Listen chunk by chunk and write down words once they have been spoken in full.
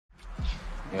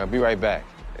Yeah, I'll be right back.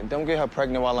 And don't get her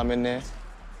pregnant while I'm in there.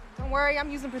 Don't worry, I'm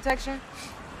using protection.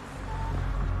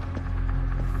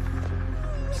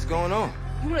 What's going on?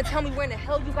 You wanna tell me where in the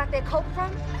hell you got that coat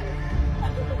from?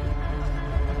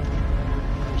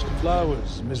 Mr.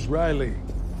 Flowers, Miss Riley.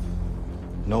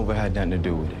 Nova had nothing to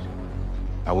do with it.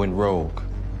 I went rogue.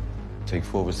 Take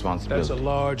full responsibility. That's a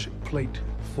large plate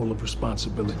full of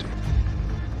responsibility.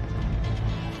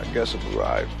 I guess I've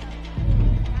arrived.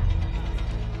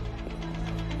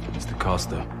 Mr.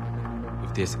 Costa,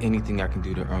 if there's anything I can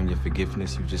do to earn your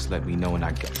forgiveness, you just let me know and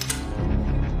I get it.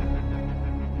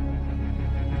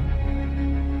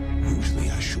 Usually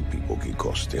I shoot people who get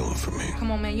caught stealing from me.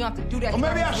 Come on, man, you don't have to do that. Or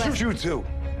maybe I'll shoot you too.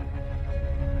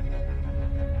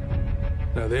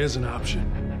 Now, there's an option.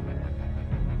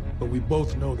 But we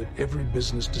both know that every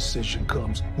business decision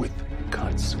comes with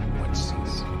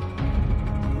consequences.